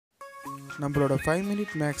நம்மளோட 5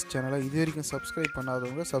 minute maths சேனலை இது வரைக்கும் சப்ஸ்கிரைப்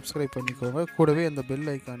பண்ணாதவங்க சப்ஸ்கிரைப் பண்ணிக்கோங்க. கூடவே அந்த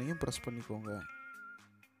பெல் ஐக்கானையும் ப்ரெஸ் பண்ணிக்கோங்க.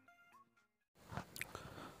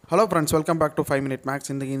 Hello friends, welcome back to 5 minute maths.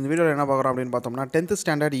 இந்த வீடியோவில் என்ன பார்க்குறோம் அப்படின்னு பார்த்தோம்னா 10th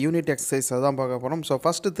ஸ்டாண்டர்ட் யூனிட் எக்ஸசைஸ் தான் பார்க்க போகிறோம். ஸோ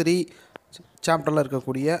ஃபஸ்ட்டு 3 சாப்டரில்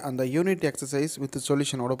இருக்கக்கூடிய அந்த யூனிட் எக்ஸசைஸ் வித்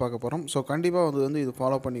சொல்யூஷனோட பார்க்க போகிறோம். ஸோ கண்டிப்பாக இது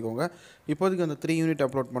ஃபாலோ பண்ணிக்கோங்க. இப்போதைக்கு அந்த 3 யூனிட்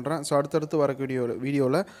அப்லோட் பண்ணுறேன். ஸோ அடுத்தடுத்து வர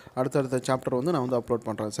வீடியோவில் அடுத்தடுத்த சாப்டர் நான் அப்லோட்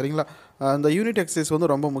பண்ணுறேன். சரிங்களா? அந்த யூனிட் எக்ஸசைஸ்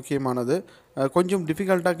ரொம்ப முக்கியமானது. கொஞ்சம்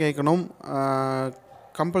டிஃபிகல்ட்டாக கேட்கணும்,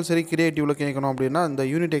 கம்பல்சரி கிரியேட்டிவில் கேட்கணும் அப்படின்னா இந்த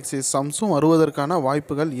யூனிட் எக்ஸசைஸ் சம்ஸும் வருவதற்கான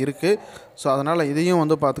வாய்ப்புகள் இருக்குது. ஸோ அதனால் இதையும்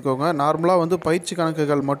பார்த்துக்கோங்க. நார்மலாக பயிற்சி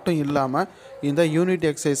கணக்குகள் மட்டும் இல்லாமல் இந்த யூனிட்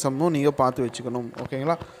எக்ஸசைஸ் சம்மும் நீங்கள் பார்த்து வச்சுக்கணும்.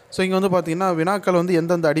 ஓகேங்களா? ஸோ இங்கே பார்த்தீங்கன்னா வினாக்கள்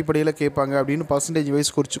எந்தெந்த அடிப்படையில் கேட்பாங்க அப்படின்னு பர்சன்டேஜ்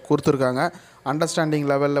வைஸ் கொடுத்துருக்காங்க. அண்டர்ஸ்டாண்டிங்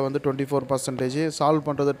லெவலில் 24%, சால்வ்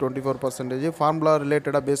பண்ணுறது 24%, ஃபார்முலா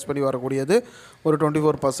ரிலேட்டடாக பேஸ் பண்ணி வரக்கூடியது ஒரு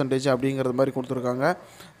 24% அப்படிங்கிறது மாதிரி கொடுத்துருக்காங்க.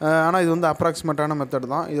 ஆனால் இது அப்ராக்சிமேட்டான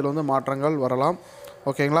மெத்தட் தான். இதில் மாற்றங்கள் வரலாம்.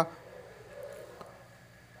 ஓகேங்களா?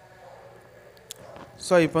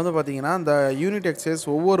 ஸோ இப்போ பார்த்தீங்கன்னா இந்த யூனிட் எக்ஸசைஸ்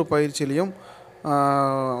ஒவ்வொரு பயிற்சியிலையும்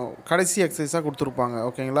கடைசி எக்ஸசைஸாக கொடுத்துருப்பாங்க.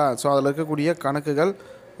 ஓகேங்களா? ஸோ அதில் இருக்கக்கூடிய கணக்குகள்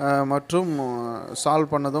மற்றும்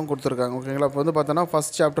சால்வ் பண்ணதும் கொடுத்துருக்காங்க. ஓகேங்களா? இப்போ பார்த்தோன்னா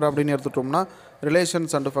ஃபஸ்ட் சாப்டர் அப்படின்னு எடுத்துட்டோம்னா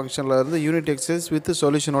ரிலேஷன்ஸ் அண்ட் ஃபங்க்ஷனில் இருந்து யூனிட் எக்ஸசைஸ் வித்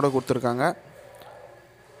சொல்யூஷனோட கொடுத்துருக்காங்க.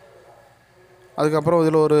 அதுக்கப்புறம்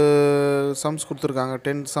இதில் ஒரு சம்ஸ் கொடுத்துருக்காங்க,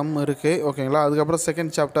 10 சம் இருக்குது. ஓகேங்களா? அதுக்கப்புறம்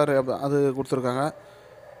செகண்ட் சாப்டர் அது கொடுத்துருக்காங்க,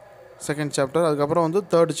 செகண்ட் சாப்டர். அதுக்கப்புறம்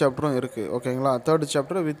தேர்ட் சாப்டரும் இருக்குது. ஓகேங்களா? தேர்ட்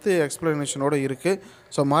சாப்டர் வித் எக்ஸ்ப்ளனேஷனோடு இருக்குது.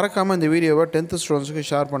 ஸோ மறக்காமல் இந்த வீடியோவை 10th ஸ்டூடெண்ட்ஸுக்கு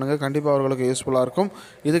ஷேர் பண்ணுங்கள். கண்டிப்பாக அவர்களுக்கு யூஸ்ஃபுல்லாக இருக்கும்.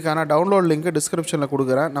 இதுக்கான டவுன்லோட் லிங்க்கு டிஸ்கிரிப்ஷனில்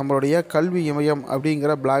கொடுக்குறேன். நம்மளுடைய கல்வி இமயம்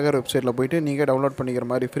அப்படிங்கிற பிளாகர் வெப்சைட்டில் போய்ட்டு நீங்கள் டவுன்லோட் பண்ணிக்கிற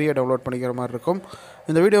மாதிரி, ஃப்ரீயாக டவுன்லோட் பண்ணிக்கிற மாதிரி இருக்கும்.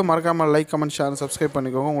 இந்த வீடியோ மறக்காமல் லைக், கமெண்ட், ஷேர், சப்ஸ்கிரைப்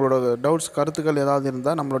பண்ணிக்கோங்க. உங்களோட டவுட்ஸ், கருத்துக்கள் ஏதாவது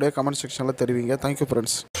இருந்தால் நம்மளுடைய கமெண்ட் செக்ஷனில் தெரிவிங்க. Thank you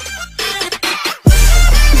friends.